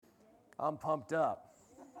I'm pumped up.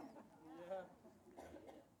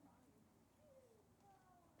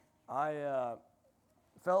 I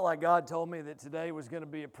felt like God told me that today was going to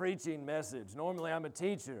be a preaching message. Normally I'm a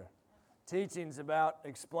teacher. Teaching's about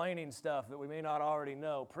explaining stuff that we may not already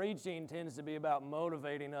know. Preaching tends to be about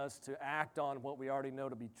motivating us to act on what we already know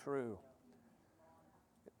to be true.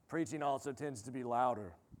 Preaching also tends to be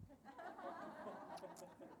louder.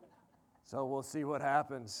 So we'll see what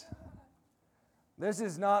happens. This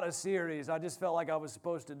is not a series. I just felt like I was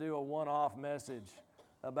supposed to do a one-off message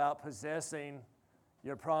about possessing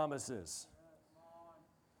your promises.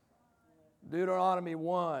 Deuteronomy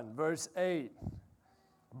 1, verse 8.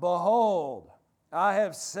 Behold, I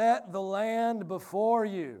have set the land before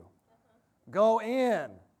you. Go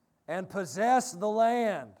in and possess the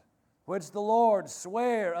land which the Lord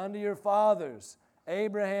sware unto your fathers,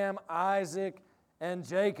 Abraham, Isaac, and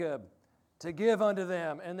Jacob, to give unto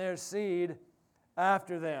them and their seed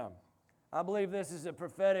after them. I believe this is a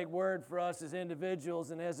prophetic word for us as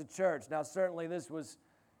individuals and as a church. Now, certainly this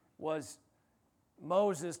was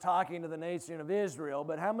Moses talking to the nation of Israel,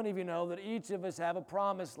 but how many of you know that each of us have a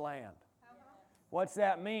promised land? What's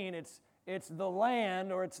that mean? It's the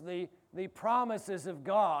land, or it's the promises of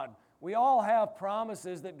God. We all have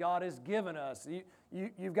promises that God has given us.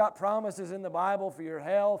 You've got promises in the Bible for your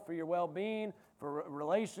health, for your well-being, for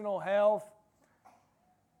relational health.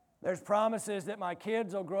 There's promises that my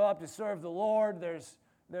kids will grow up to serve the Lord.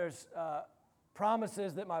 There's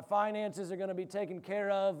promises that my finances are going to be taken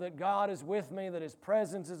care of, that God is with me, that His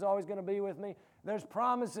presence is always going to be with me. There's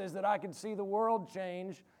promises that I can see the world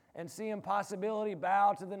change and see impossibility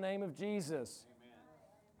bow to the name of Jesus.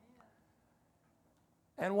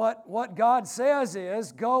 And what God says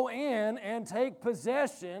is, go in and take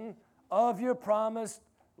possession of your promised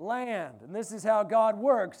land. And this is how God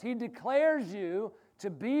works. He declares you to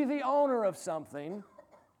be the owner of something,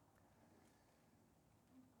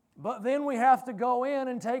 but then we have to go in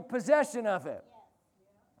and take possession of it.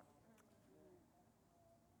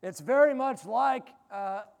 It's very much like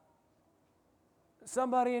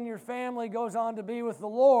somebody in your family goes on to be with the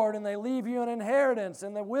Lord and they leave you an inheritance,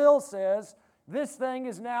 and the will says, this thing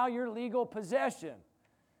is now your legal possession.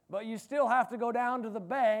 But you still have to go down to the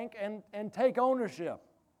bank and take ownership.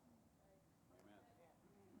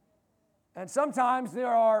 And sometimes there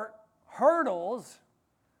are hurdles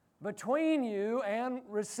between you and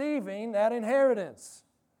receiving that inheritance.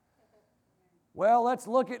 Well, let's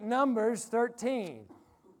look at Numbers 13.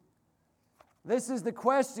 This is the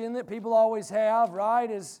question that people always have, right?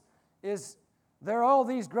 Is there are all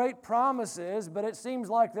these great promises, but it seems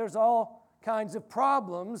like there's all kinds of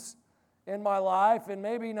problems in my life, and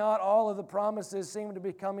maybe not all of the promises seem to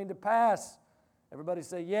be coming to pass. Everybody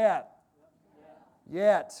say, yet.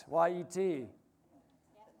 Yet, Y-E-T.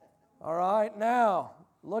 All right, now,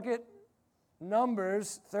 look at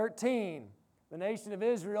Numbers 13. The nation of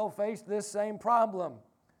Israel faced this same problem.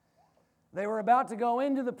 They were about to go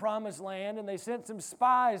into the promised land, and they sent some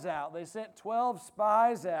spies out. They sent 12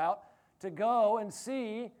 spies out to go and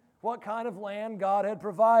see what kind of land God had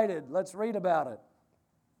provided. Let's read about it.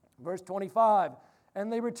 Verse 25.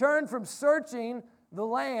 And they returned from searching the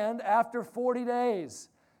land after 40 days.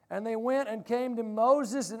 And they went and came to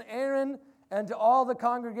Moses and Aaron and to all the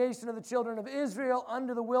congregation of the children of Israel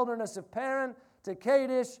unto the wilderness of Paran, to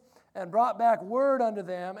Kadesh, and brought back word unto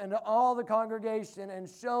them and to all the congregation, and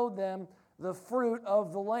showed them the fruit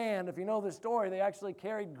of the land. If you know the story, they actually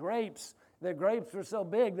carried grapes. The grapes were so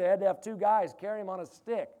big they had to have two guys carry them on a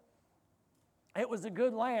stick. It was a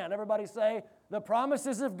good land. Everybody say, the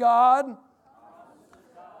promises of God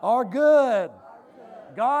are good.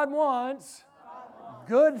 God wants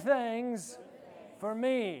good things for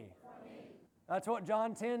me. That's what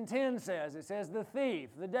John 10:10 says. It says, the thief,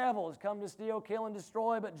 the devil, has come to steal, kill, and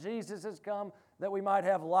destroy, but Jesus has come that we might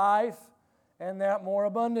have life, and that more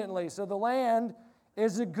abundantly. So the land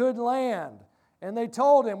is a good land. And they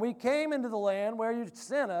told him, we came into the land where you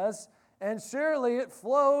sent us, and surely it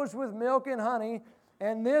flows with milk and honey,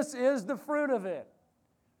 and this is the fruit of it.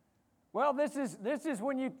 Well, this is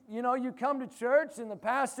when you come to church and the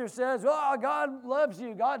pastor says, oh, God loves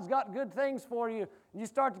you. God's got good things for you. And you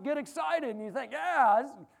start to get excited and you think, yeah,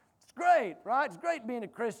 it's great, right? It's great being a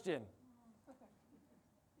Christian.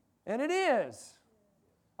 And it is.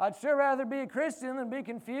 I'd sure rather be a Christian than be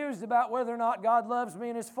confused about whether or not God loves me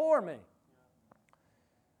and is for me.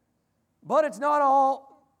 But it's not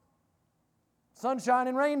all sunshine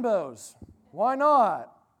and rainbows. Why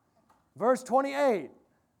not? Verse 28.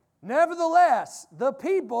 Nevertheless, the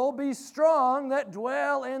people be strong that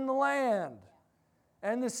dwell in the land,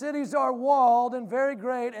 and the cities are walled and very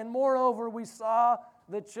great, and moreover we saw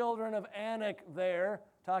the children of Anak there.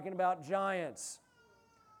 talking about giants.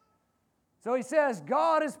 So he says,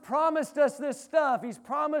 God has promised us this stuff. He's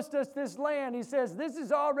promised us this land. He says, this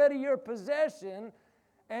is already your possession,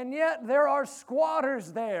 and yet there are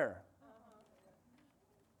squatters there.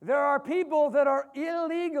 There are people that are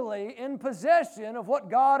illegally in possession of what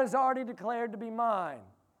God has already declared to be mine.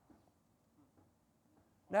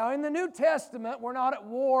 Now, in the New Testament, we're not at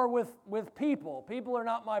war with people. People are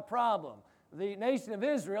not my problem. The nation of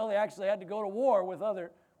Israel, they actually had to go to war with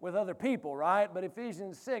other people, right? But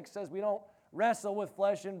Ephesians 6 says we don't wrestle with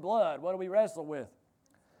flesh and blood. What do we wrestle with?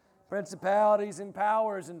 Principalities and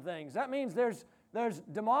powers and things. That means there's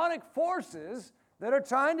demonic forces that are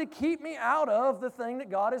trying to keep me out of the thing that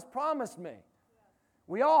God has promised me.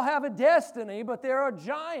 We all have a destiny, but there are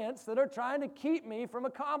giants that are trying to keep me from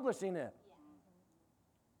accomplishing it.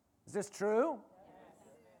 Is this true?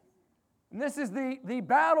 And this is the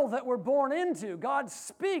battle that we're born into. God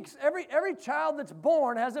speaks. Every child that's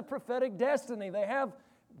born has a prophetic destiny. They have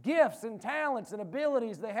gifts and talents and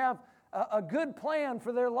abilities. They have a good plan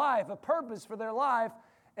for their life, a purpose for their life,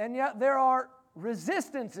 and yet there are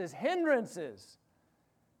resistances, hindrances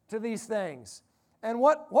to these things. And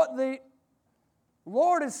what the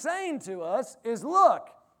Lord is saying to us is, look,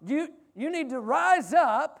 you need to rise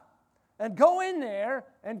up and go in there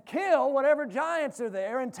and kill whatever giants are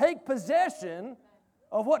there and take possession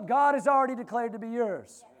of what God has already declared to be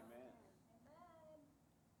yours.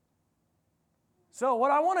 So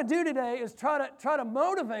what I want to do today is try to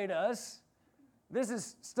motivate us. This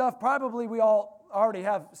is stuff probably we all already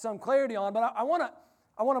have some clarity on, but I want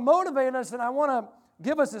to motivate us, and I want to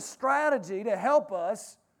give us a strategy to help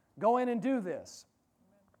us go in and do this.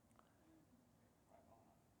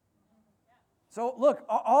 So look,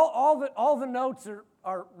 all the notes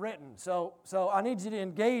are written. So I need you to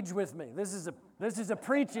engage with me. This is a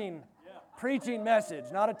preaching message,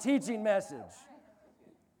 not a teaching message.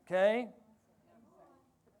 Okay?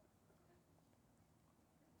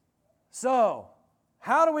 So,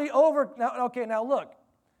 how do we now look.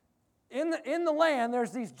 In the land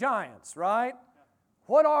there's these giants, right?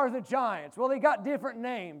 What are the giants? Well, they got different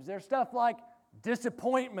names. There's stuff like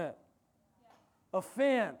disappointment,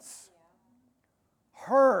 offense,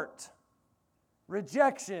 hurt,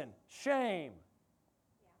 rejection, shame.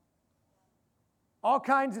 All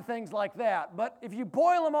kinds of things like that. But if you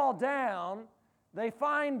boil them all down, they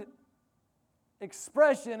find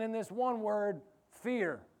expression in this one word,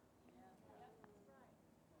 fear.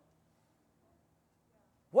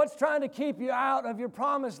 What's trying to keep you out of your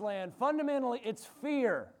promised land? Fundamentally, it's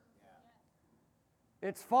fear.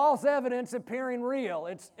 It's false evidence appearing real.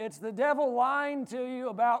 It's the devil lying to you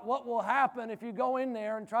about what will happen if you go in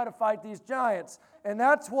there and try to fight these giants. And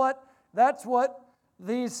that's what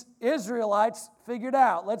these Israelites figured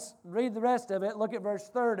out. Let's read the rest of it. Look at verse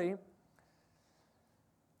 30.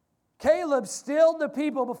 Caleb stilled the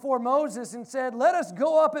people before Moses and said, "Let us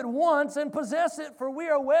go up at once and possess it, for we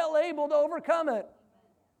are well able to overcome it."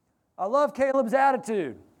 I love Caleb's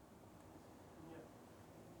attitude.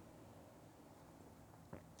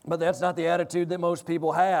 But that's not the attitude that most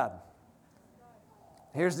people had.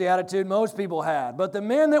 Here's the attitude most people had. But the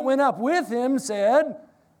men that went up with him said,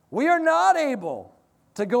 "We are not able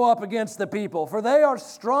to go up against the people, for they are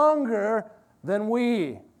stronger than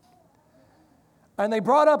we." And they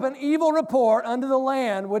brought up an evil report unto the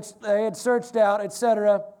land which they had searched out,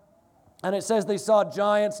 etc. And it says they saw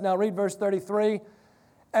giants. Now read verse 33.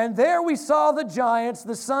 "And there we saw the giants,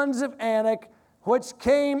 the sons of Anak, which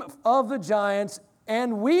came of the giants,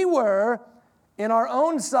 and we were in our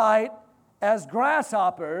own sight as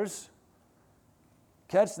grasshoppers."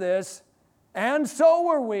 Catch this. "And so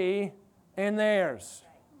were we in theirs."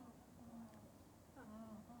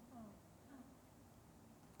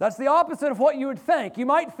 That's the opposite of what you would think. You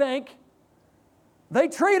might think they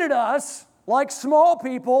treated us like small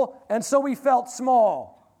people, and so we felt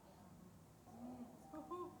small.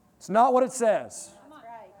 It's not what it says.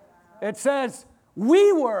 It says,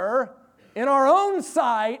 we were in our own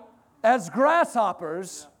sight as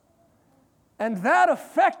grasshoppers, and that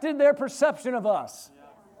affected their perception of us.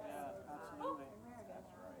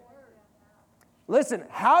 Listen,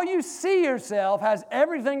 how you see yourself has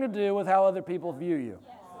everything to do with how other people view you.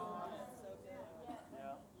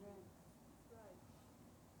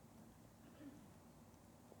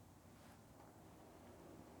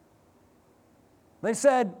 They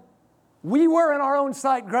said, we were in our own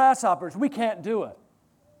sight grasshoppers. We can't do it.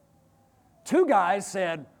 Two guys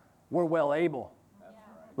said, we're well able.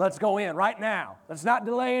 Let's go in right now. Let's not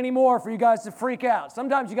delay anymore for you guys to freak out.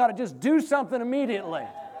 Sometimes you got to just do something immediately.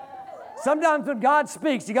 Sometimes when God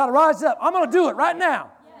speaks, you got to rise up. I'm going to do it right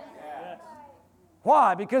now.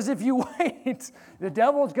 Why? Because if you wait, the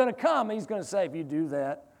devil's going to come. He's going to say, if you do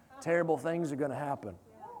that, terrible things are going to happen.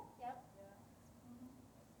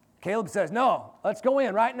 Caleb says, no, let's go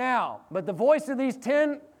in right now. But the voice of these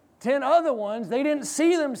 10 other ones, they didn't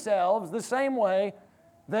see themselves the same way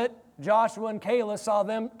that Joshua and Caleb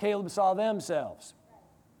saw themselves.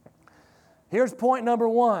 Here's point number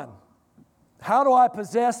 1. How do I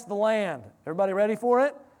possess the land? Everybody ready for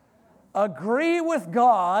it? Agree with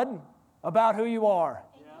God about who you are.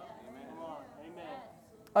 Amen.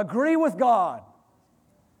 Agree with God.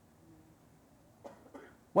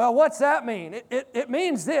 Well, what's that mean? It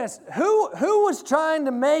means this. Who was trying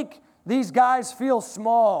to make these guys feel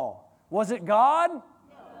small? Was it God?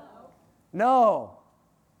 No.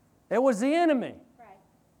 It was the enemy. Right.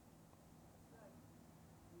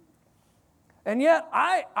 And yet,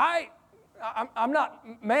 I'm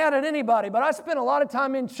not mad at anybody, but I spent a lot of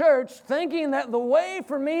time in church thinking that the way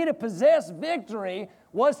for me to possess victory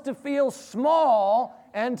was to feel small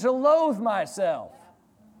and to loathe myself.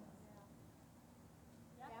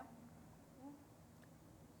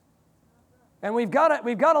 And we've got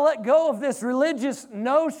to let go of this religious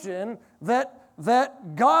notion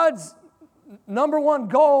that God's number one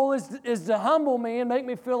goal is to humble me and make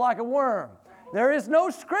me feel like a worm. There is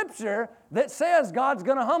no scripture that says God's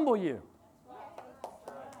going to humble you.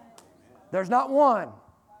 There's not one.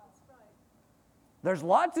 There's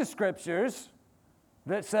lots of scriptures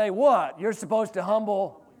that say what? You're supposed to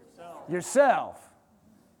humble yourself.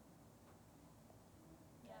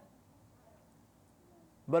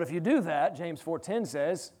 But if you do that, James 4:10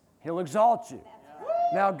 says, He'll exalt you.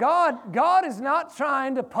 Now, God is not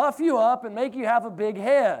trying to puff you up and make you have a big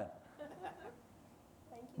head.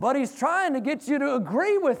 But He's trying to get you to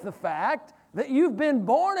agree with the fact that you've been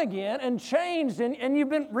born again and changed and you've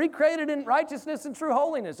been recreated in righteousness and true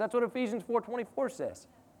holiness. That's what Ephesians 4:24 says.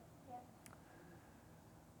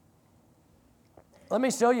 Let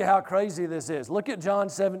me show you how crazy this is. Look at John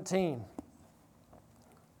 17.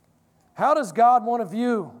 How does God want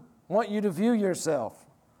you to view yourself?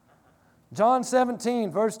 John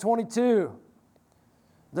 17, verse 22.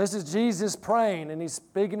 This is Jesus praying, and He's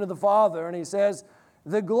speaking to the Father, and He says,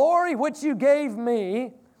 "The glory which you gave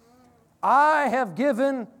me, I have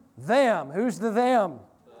given them." Who's the them?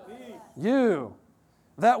 Me. You.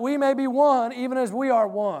 "That we may be one, even as we are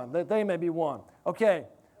one," that they may be one. Okay,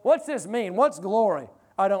 what's this mean? What's glory?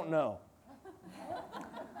 I don't know.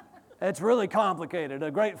 It's really complicated. A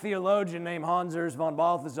great theologian named Hans Urs von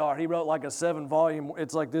Balthasar, he wrote like a 7-volume,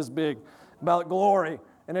 it's like this big, about glory.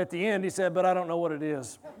 And at the end he said, but I don't know what it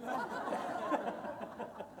is.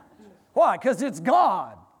 Why? Because it's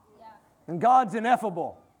God. And God's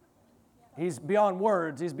ineffable. He's beyond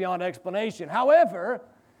words. He's beyond explanation. However,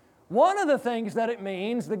 one of the things that it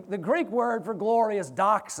means, the Greek word for glory is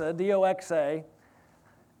doxa, D-O-X-A,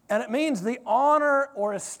 and it means the honor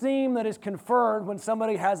or esteem that is conferred when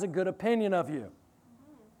somebody has a good opinion of you.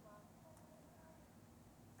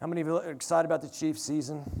 How many of you are excited about the Chiefs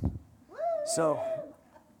season? So,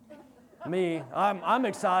 me, I'm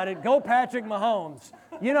excited. Go Patrick Mahomes.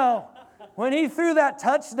 You know, when he threw that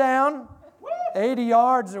touchdown, 80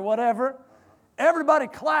 yards or whatever, everybody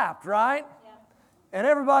clapped, right? Yeah. And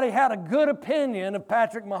everybody had a good opinion of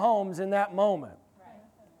Patrick Mahomes in that moment.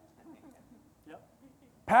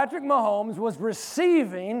 Patrick Mahomes was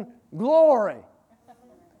receiving glory,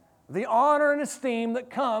 the honor and esteem that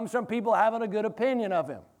comes from people having a good opinion of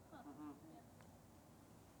him.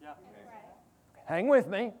 Yeah. Hang with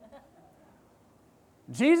me.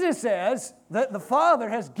 Jesus says that the Father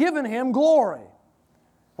has given him glory.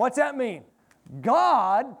 What's that mean?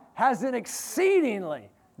 God has an exceedingly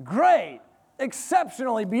great,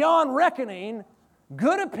 exceptionally beyond reckoning,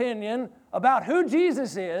 good opinion about who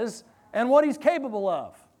Jesus is and what He's capable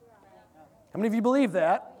of. How many of you believe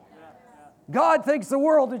that? God thinks the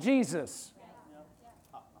world of Jesus.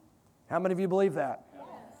 How many of you believe that?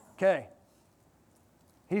 Okay.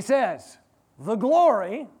 He says, the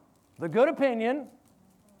glory, the good opinion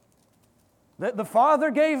that the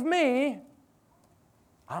Father gave me,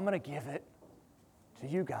 I'm going to give it to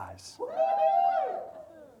you guys.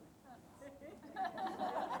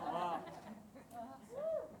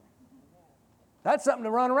 That's something to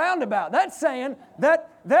run around about. That's saying that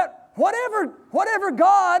whatever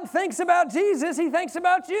God thinks about Jesus, He thinks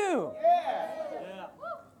about you. Yeah.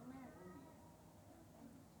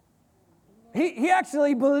 He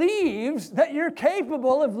actually believes that you're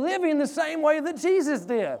capable of living the same way that Jesus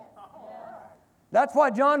did. That's why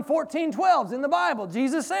John 14:12 is in the Bible.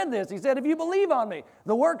 Jesus said this. He said, if you believe on me,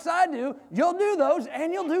 the works I do, you'll do those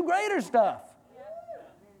and you'll do greater stuff.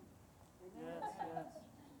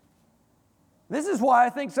 This is why I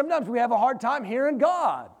think sometimes we have a hard time hearing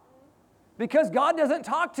God. Because God doesn't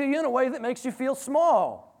talk to you in a way that makes you feel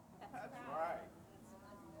small.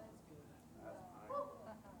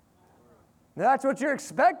 That's what you're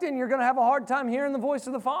expecting. You're going to have a hard time hearing the voice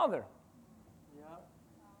of the Father.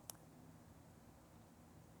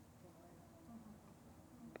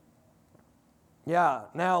 Yeah,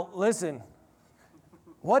 now listen.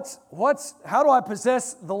 How do I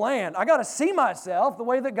possess the land? I got to see myself the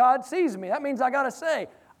way that God sees me. That means I got to say,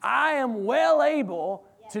 I am well able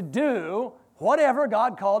to do whatever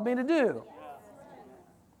God called me to do.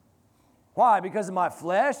 Why? Because of my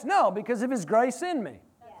flesh? No, because of His grace in me.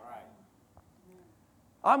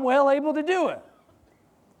 I'm well able to do it.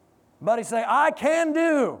 Buddy say, I can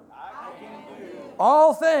do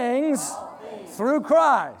all things through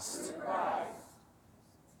Christ.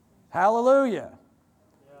 Hallelujah.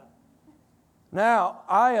 Now,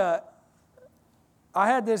 I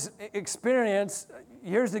had this experience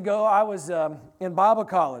years ago. I was in Bible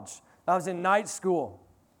college. I was in night school.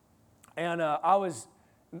 And I was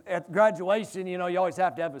at graduation, you always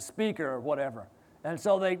have to have a speaker or whatever. And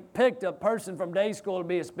so they picked a person from day school to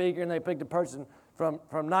be a speaker, and they picked a person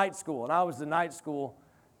from night school. And I was the night school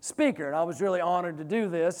speaker, and I was really honored to do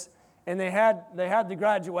this. And they had the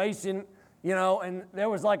graduation, and there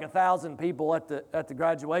was like 1,000 people at the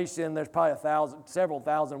graduation. There's probably several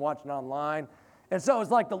thousand watching online. And so it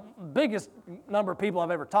was like the biggest number of people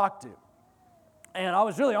I've ever talked to. And I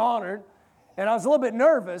was really honored, and I was a little bit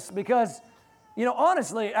nervous because,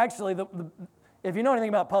 honestly, actually, if you know anything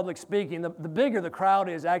about public speaking, the bigger the crowd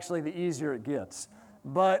is, actually, the easier it gets.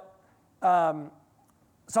 But, so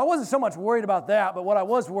I wasn't so much worried about that, but what I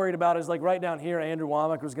was worried about is like right down here, Andrew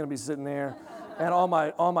Womack was going to be sitting there, and all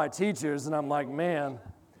my teachers, and I'm like, man,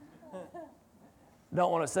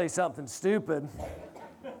 don't want to say something stupid.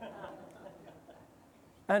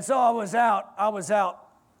 And so I was out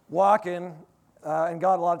walking, and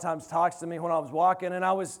God a lot of times talks to me when I was walking, and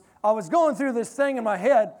I was going through this thing in my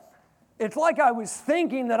head. It's like I was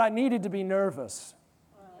thinking that I needed to be nervous.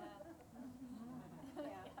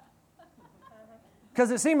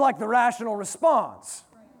 Because it seemed like the rational response.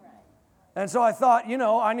 And so I thought,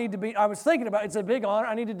 I was thinking about, it's a big honor,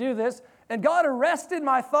 I need to do this. And God arrested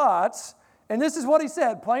my thoughts, and this is what He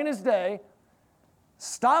said, plain as day,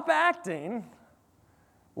 stop acting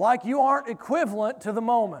like you aren't equivalent to the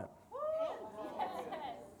moment.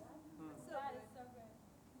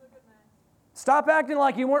 Stop acting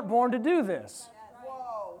like you weren't born to do this.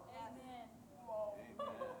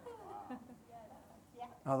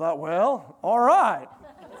 I thought, well, all right.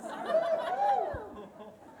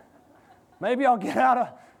 Maybe I'll get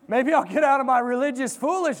out of my religious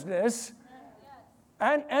foolishness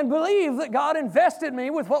and believe that God invested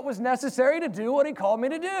me with what was necessary to do what He called me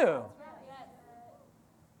to do.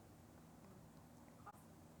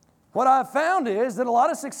 What I've found is that a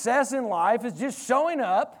lot of success in life is just showing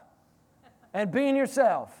up and being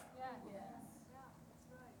yourself,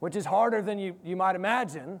 which is harder than you might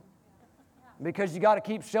imagine, because you got to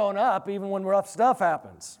keep showing up even when rough stuff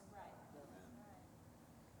happens.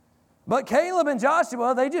 But Caleb and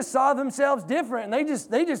Joshua, they just saw themselves different, and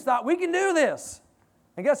they just thought, we can do this.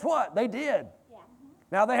 And guess what? They did.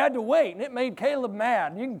 Now they had to wait, and it made Caleb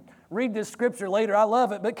mad. You can read this scripture later. I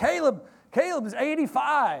love it. But Caleb is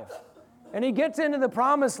 85, and he gets into the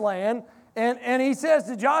promised land, and he says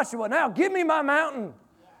to Joshua, now give me my mountain.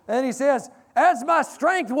 And he says, as my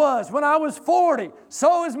strength was when I was 40,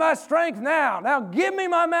 so is my strength now. Now give me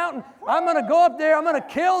my mountain. I'm going to go up there. I'm going to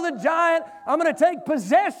kill the giant. I'm going to take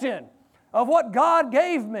possession of what God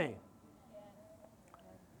gave me.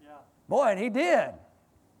 Boy, and he did.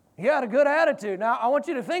 He had a good attitude. Now, I want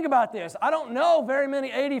you to think about this. I don't know very many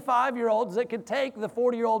 85-year-olds that could take the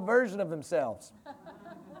 40-year-old version of themselves.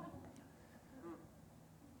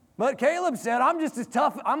 But Caleb said, I'm just as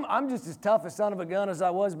tough a son of a gun as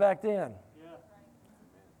I was back then. Yeah.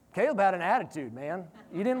 Caleb had an attitude, man.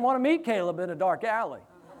 You didn't want to meet Caleb in a dark alley.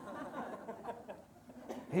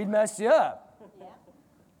 He'd mess you up.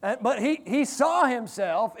 Yeah. But he saw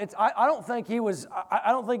himself. I don't think he was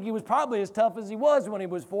probably as tough as he was when he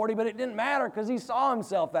was 40, but it didn't matter because he saw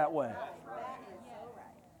himself that way.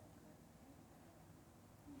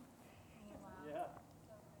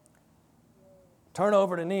 Turn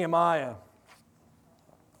over to Nehemiah.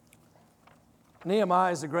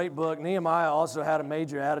 Nehemiah is a great book. Nehemiah also had a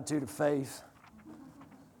major attitude of faith.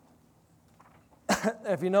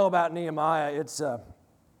 If you know about Nehemiah, it's a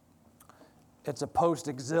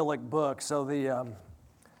post-exilic book. So the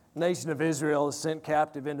nation of Israel is sent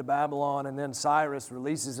captive into Babylon, and then Cyrus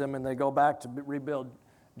releases them, and they go back to rebuild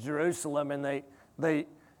Jerusalem, and they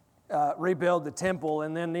rebuild the temple,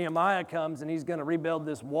 and then Nehemiah comes and he's going to rebuild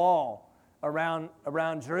this wall around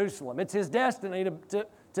Jerusalem. It's his destiny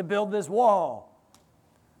to build this wall.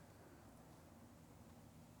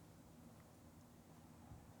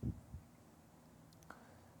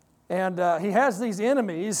 And he has these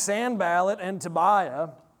enemies, Sanballat and Tobiah,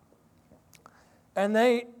 and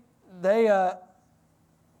they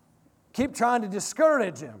keep trying to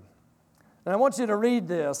discourage him. And I want you to read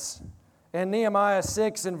this in Nehemiah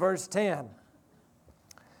 6 and verse 10.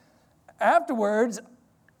 Afterwards,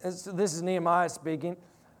 this is Nehemiah speaking,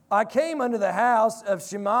 I came unto the house of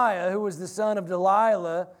Shemaiah, who was the son of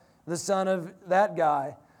Delilah, the son of that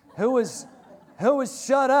guy, who was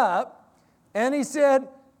shut up, and he said,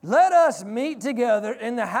 let us meet together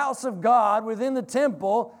in the house of God within the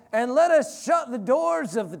temple, and let us shut the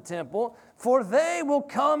doors of the temple, for they will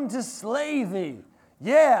come to slay thee.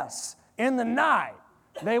 Yes, in the night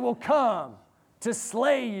they will come to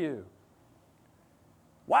slay you.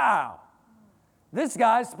 Wow. This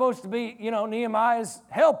guy's supposed to be, Nehemiah's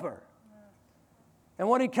helper. And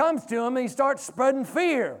when he comes to him, he starts spreading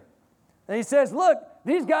fear. And he says, look,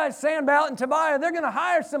 these guys, Sanballat and Tobiah, they're going to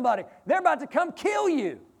hire somebody. They're about to come kill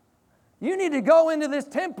you. You need to go into this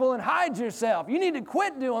temple and hide yourself. You need to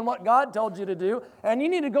quit doing what God told you to do, and you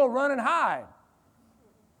need to go run and hide.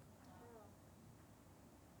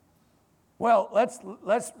 Well,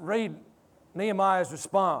 let's read Nehemiah's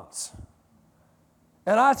response.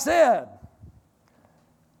 And I said,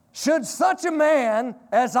 should such a man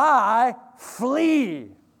as I flee?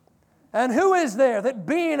 And who is there that,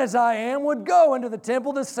 being as I am, would go into the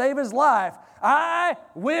temple to save his life? I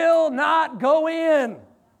will not go in.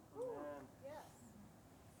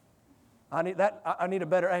 I need a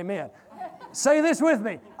better amen. Say this with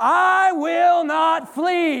me. I will not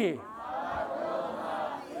flee. I will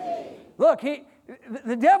not flee. Look,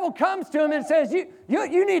 the devil comes to him and says,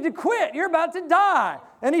 you need to quit. You're about to die.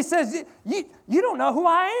 And he says, you don't know who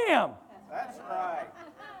I am. That's right.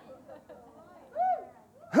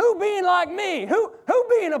 Who being like me? Who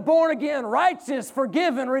being a born-again, righteous,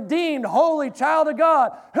 forgiven, redeemed, holy child of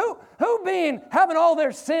God? Who being having all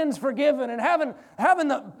their sins forgiven and having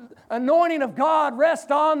the anointing of God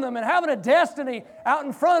rest on them and having a destiny out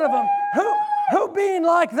in front of them? Who being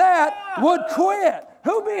like that would quit?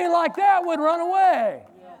 Who being like that would run away?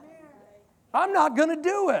 I'm not going to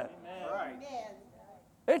do it.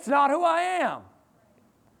 It's not who I am.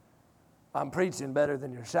 I'm preaching better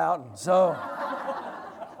than you're shouting, so...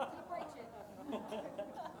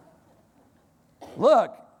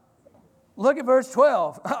 Look at verse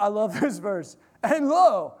 12. I love this verse. And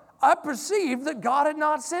lo, I perceived that God had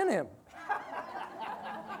not sent him.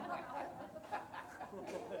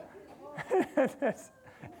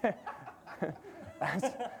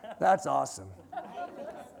 That's awesome.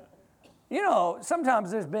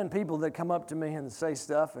 Sometimes there's been people that come up to me and say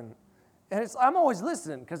stuff, and I'm always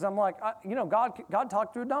listening because I'm like, God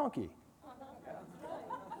talked through a donkey.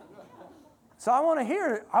 So I want to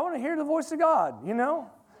hear the voice of God,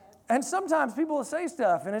 And sometimes people will say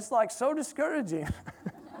stuff, and it's like so discouraging.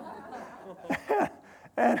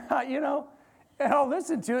 and I'll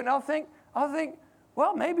listen to it, and I'll think,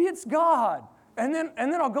 well, maybe it's God. And then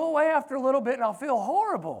I'll go away after a little bit, and I'll feel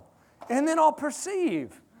horrible. And then I'll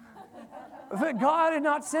perceive that God had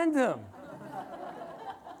not sent them.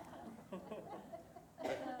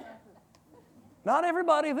 Not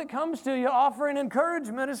everybody that comes to you offering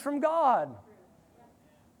encouragement is from God.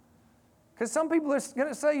 Because some people are going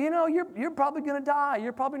to say, you're probably going to die.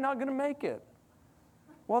 You're probably not going to make it.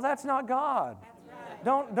 Well, that's not God. That's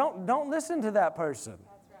right. Don't listen to that person. That's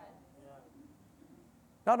right.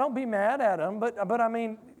 Now, don't be mad at them. But I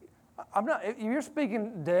mean, I'm not. If you're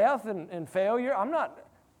speaking death and failure, I'm not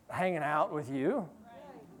hanging out with you.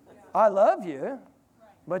 I love you,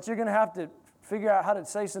 but you're going to have to figure out how to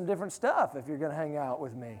say some different stuff if you're going to hang out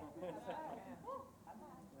with me.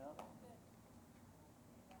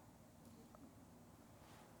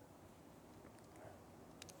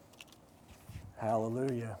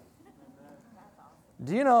 Hallelujah.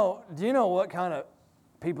 Do you know what kind of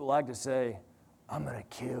people like to say, I'm going to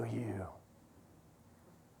kill you?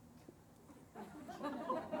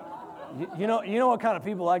 You know what kind of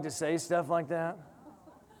people like to say stuff like that?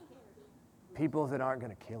 People that aren't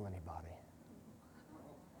going to kill anybody.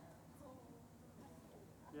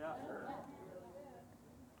 Yeah.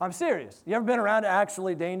 I'm serious. You ever been around an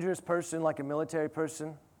actually dangerous person, like a military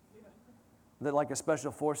person? That like a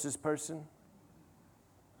special forces person?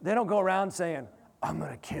 They don't go around saying, I'm going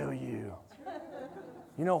to kill you.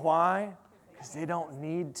 You know why? Because they don't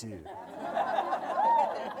need to.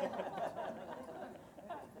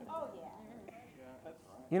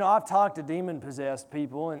 You know, I've talked to demon-possessed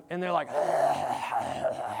people, and they're like,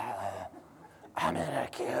 I'm going to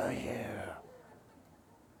kill you.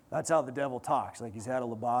 That's how the devil talks, like he's had a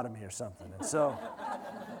lobotomy or something. And so,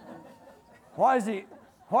 why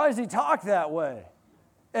does he talk that way?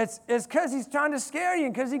 It's because he's trying to scare you,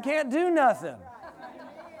 because he can't do nothing.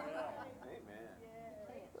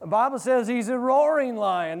 The Bible says he's a roaring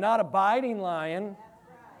lion, not a biting lion,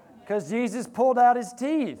 because Jesus pulled out his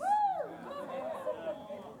teeth.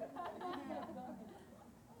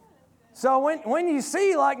 So when you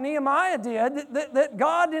see, like Nehemiah did, that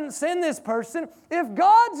God didn't send this person, if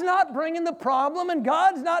God's not bringing the problem and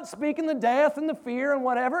God's not speaking the death and the fear and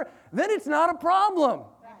whatever, then it's not a problem.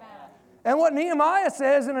 And what Nehemiah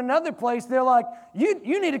says in another place, they're like,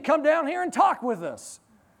 you need to come down here and talk with us.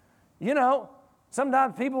 You know,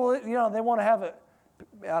 sometimes people, you know, they want to have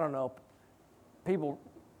I don't know, people,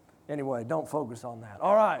 anyway, don't focus on that.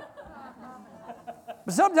 All right.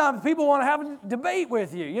 But sometimes people want to have a debate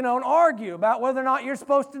with you, you know, and argue about whether or not you're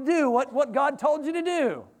supposed to do what God told you to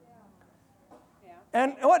do. Yeah.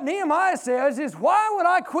 And what Nehemiah says is, why would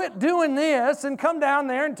I quit doing this and come down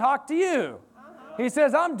there and talk to you? He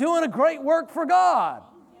says, I'm doing a great work for God.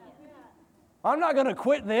 I'm not going to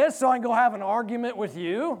quit this so I can go have an argument with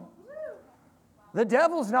you. The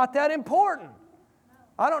devil's not that important.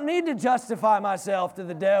 I don't need to justify myself to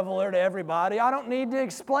the devil or to everybody. I don't need to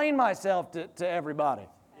explain myself to everybody.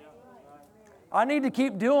 I need to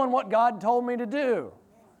keep doing what God told me to do.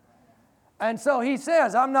 And so he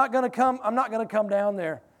says, I'm not going to come down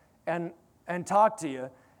there and talk to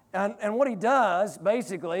you. And what he does,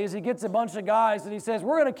 basically, is he gets a bunch of guys and he says,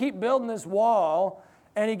 we're going to keep building this wall.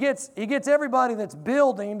 And he gets everybody that's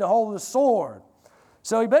building to hold the sword.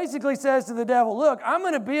 So he basically says to the devil, look, I'm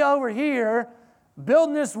going to be over here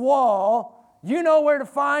building this wall. You know where to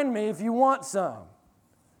find me if you want some.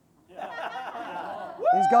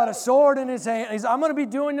 He's got a sword in his hand. I'm going to be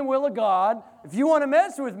doing the will of God. If you want to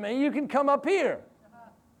mess with me, you can come up here.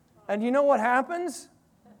 And you know what happens?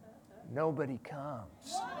 Nobody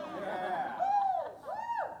comes.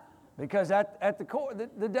 Because at the core,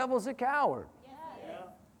 the devil's a coward.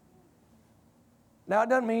 Now, it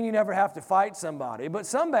doesn't mean you never have to fight somebody, but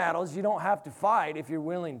some battles you don't have to fight if you're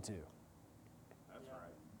willing to. That's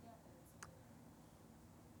right.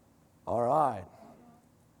 All right.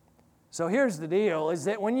 So here's the deal, is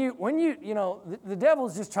that when you know, the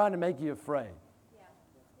devil's just trying to make you afraid. Yeah.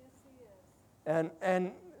 Yes, he is.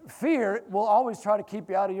 And fear will always try to keep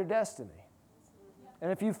you out of your destiny.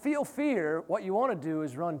 And if you feel fear, what you want to do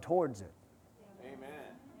is run towards it. Amen.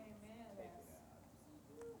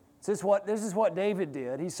 This is what David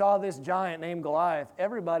did. He saw this giant named Goliath.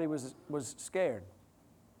 Everybody was scared.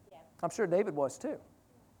 Yeah. I'm sure David was too.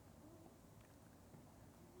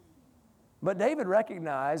 But David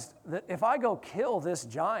recognized that if I go kill this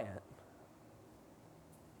giant,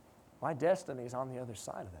 my destiny is on the other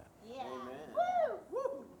side of that. Yeah. Amen.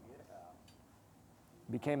 Woo!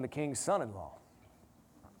 Became the king's son-in-law.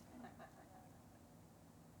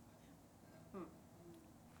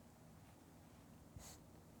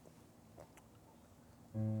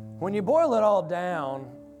 When you boil it all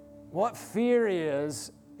down, what fear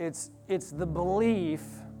is, it's the belief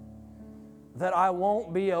that I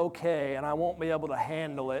won't be okay and I won't be able to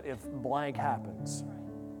handle it if blank happens.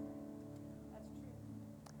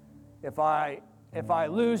 If I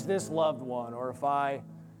lose this loved one, or if I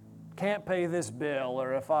can't pay this bill,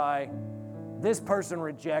 or if this person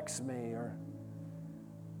rejects me, or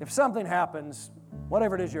if something happens,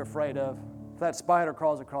 whatever it is you're afraid of, if that spider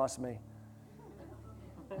crawls across me,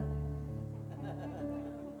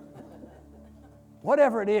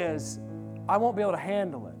 whatever it is, I won't be able to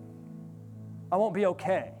handle it. I won't be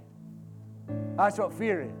okay. That's what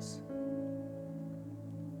fear is.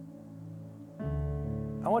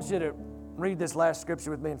 I want you to read this last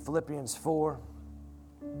scripture with me in Philippians 4.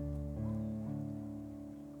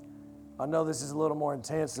 I know this is a little more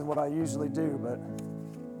intense than what I usually do, but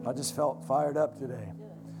I just felt fired up today.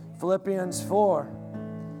 Philippians 4,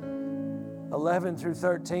 11 through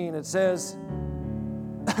 13, it says,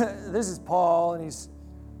 this is Paul, and he's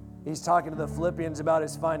talking to the Philippians about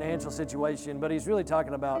his financial situation, but he's really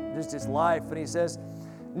talking about just his life. And he says,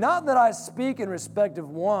 not that I speak in respect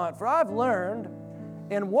of want, for I've learned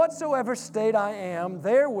in whatsoever state I am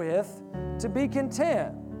therewith to be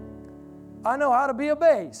content. I know how to be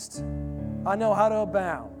abased. I know how to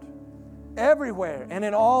abound. Everywhere and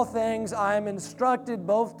in all things I am instructed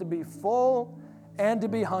both to be full and to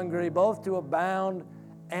be hungry, both to abound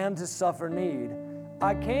and to suffer need.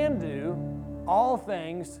 I can do all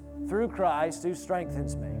things through Christ who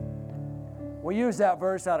strengthens me. We use that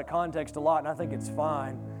verse out of context a lot, and I think it's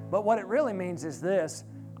fine. But what it really means is this,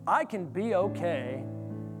 I can be okay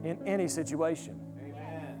in any situation.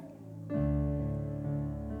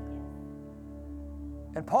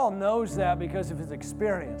 And Paul knows that because of his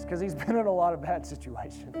experience, because he's been in a lot of bad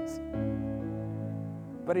situations.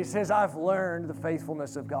 But he says, I've learned the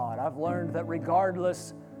faithfulness of God. I've learned that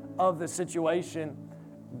regardless of the situation,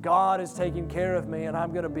 God is taking care of me and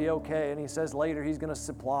I'm going to be okay. And he says later he's going to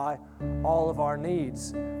supply all of our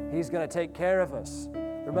needs. He's going to take care of us.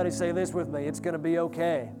 Everybody say this with me. It's going to be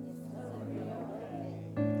okay.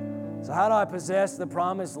 So how do I possess the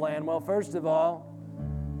promised land? Well, first of all,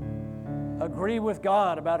 agree with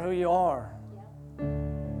God about who you are.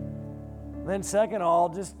 Then second of all,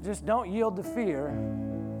 just don't yield to fear.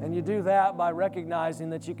 And you do that by recognizing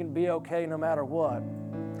that you can be okay no matter what.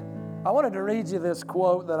 I wanted to read you this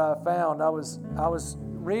quote that I found. I was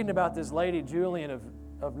reading about this lady, Julian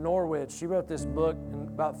of Norwich. She wrote this book in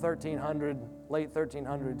about 1300, late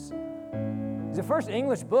 1300s. It's the first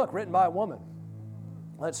English book written by a woman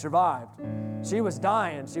that survived. She was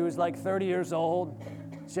dying. She was like 30 years old.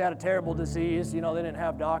 She had a terrible disease. You know, they didn't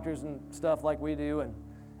have doctors and stuff like we do.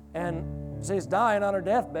 And she's dying on her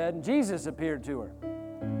deathbed, and Jesus appeared to her.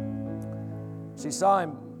 She saw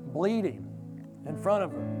him bleeding in front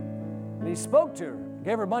of her. And he spoke to her,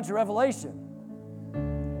 gave her a bunch of revelation.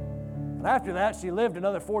 And after that, she lived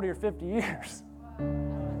another 40 or 50 years.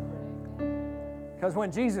 Because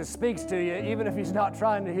when Jesus speaks to you, even if he's not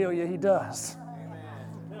trying to heal you, he does.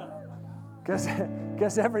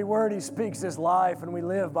 Because every word he speaks is life, and we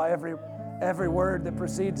live by every word that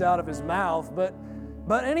proceeds out of his mouth. But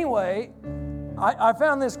anyway, I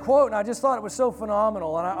found this quote, and I just thought it was so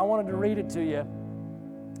phenomenal, and I wanted to read it to you.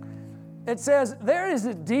 It says, "There is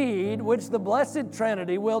a deed which the Blessed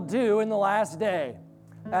Trinity will do in the last day,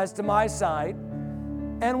 as to my sight.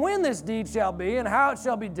 And when this deed shall be and how it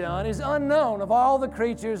shall be done is unknown of all the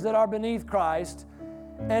creatures that are beneath Christ,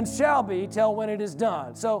 and shall be till when it is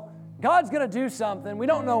done." So God's going to do something. We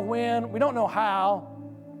don't know when, we don't know how,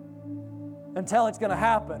 until it's going to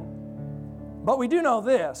happen. But we do know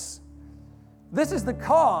this. This is the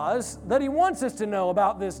cause that he wants us to know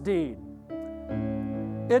about this deed.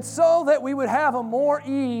 It's so that we would have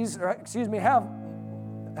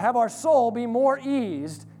have our soul be more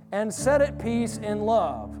eased and set at peace in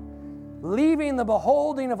love, leaving the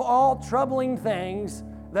beholding of all troubling things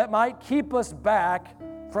that might keep us back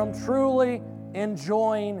from truly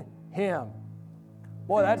enjoying him.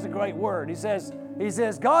 Boy, that's a great word. He says,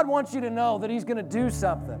 God wants you to know that he's going to do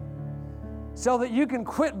something so that you can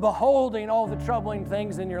quit beholding all the troubling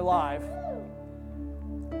things in your life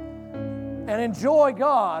and enjoy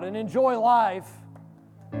God and enjoy life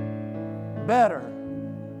better.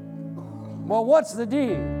 Well, what's the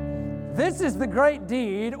deed? This is the great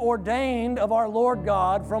deed ordained of our Lord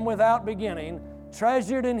God from without beginning,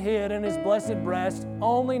 treasured and hid in his blessed breast,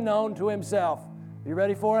 only known to himself. You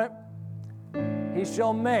ready for it? He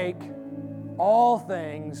shall make all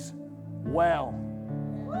things well.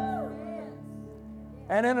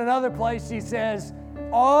 And in another place he says,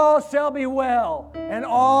 all shall be well, and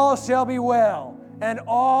all shall be well, and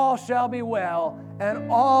all shall be well,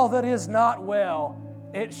 and all that is not well,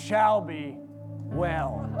 it shall be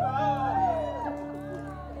well.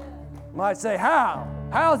 You might say, how?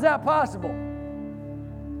 How is that possible?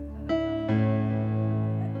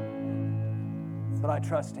 But I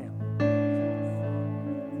trust him.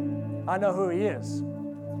 I know who he is.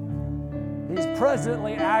 He's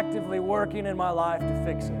presently actively working in my life to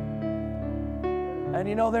fix it. And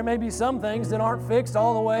you know, there may be some things that aren't fixed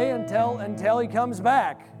all the way until he comes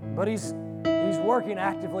back. But he's working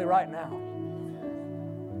actively right now.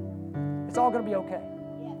 It's all going to be okay.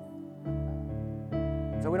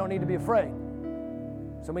 So we don't need to be afraid.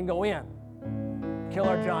 So we can go in, kill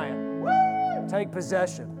our giant, take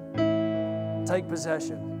possession. Take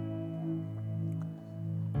possession.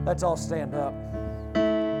 Let's all stand up.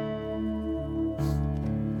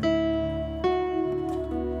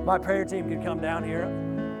 My prayer team could come down here.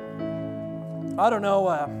 I don't know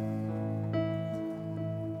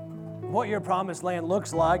what your promised land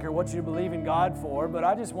looks like or what you believe in God for, but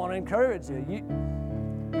I just want to encourage you.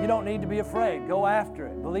 You don't need to be afraid. Go after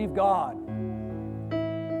it. Believe God.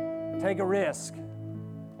 Take a risk.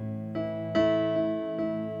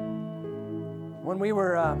 When we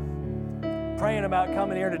were praying about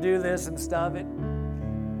coming here to do this and stuff, it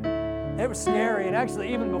was scary. And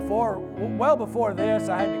actually, even well before this,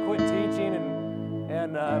 I had to quit teaching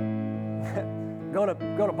and go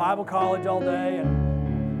to Bible college all day.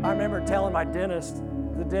 And I remember telling my dentist,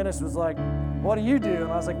 the dentist was like, "What do you do?"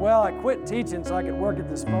 And I was like, "Well, I quit teaching so I could work at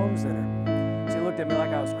this phone center." She looked at me like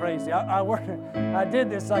I was crazy. I did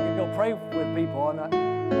this so I could go pray with people, and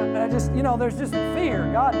I just, there's just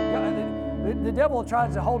fear. The devil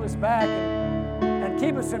tries to hold us back and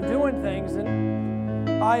keep us from doing things.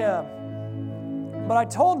 And but I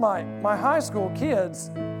told my high school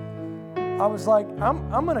kids, I was like,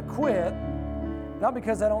 I'm going to quit, not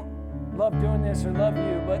because I don't love doing this or love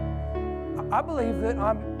you, but I believe that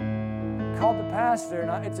I'm called to pastor,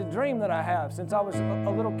 and it's a dream that I have since I was a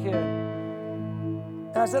little kid.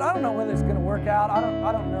 And I said, I don't know whether it's going to work out. I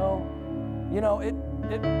don't know.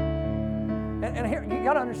 And here, you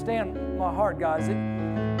got to understand my heart, guys.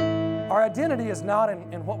 Our identity is not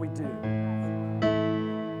in what we do.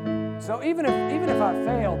 So even if I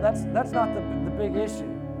failed, that's not the big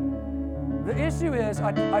issue. The issue is,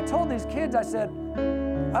 I told these kids, I said,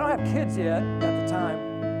 I don't have kids yet at the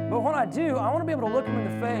time, but when I do, I want to be able to look them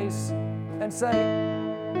in the face and say,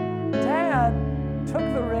 Dad took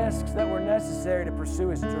the risks that were necessary to pursue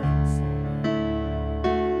his dreams.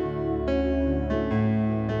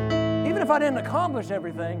 Even if I didn't accomplish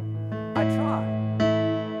everything, I tried.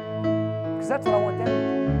 Because that's what I want them to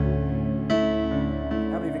do.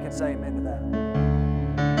 How many of you can say amen to that?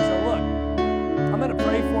 So look, I'm going to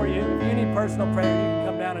pray for you. If you need personal prayer, you can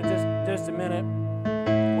come down in just a minute.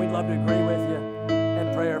 We'd love to agree with you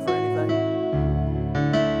in prayer for anything.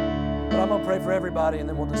 But I'm going to pray for everybody, and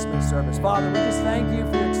then we'll dismiss service. Father, we just thank you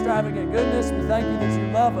for your extravagant goodness. We thank you that you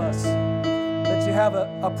love us, that you have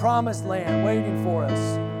a promised land waiting for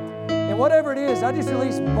us. And whatever it is, I just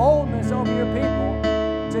release boldness over your people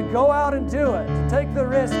to go out and do it, to take the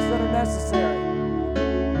risks that are necessary,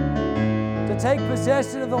 to take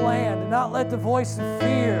possession of the land and not let the voice of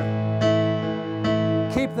fear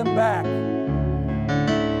keep them back, to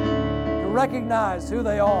recognize who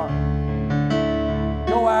they are,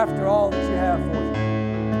 go after all that you have for them.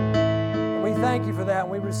 And we thank you for that,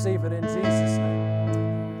 and we receive it in Jesus'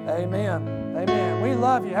 name. Amen. Amen. We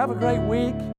love you. Have a great week.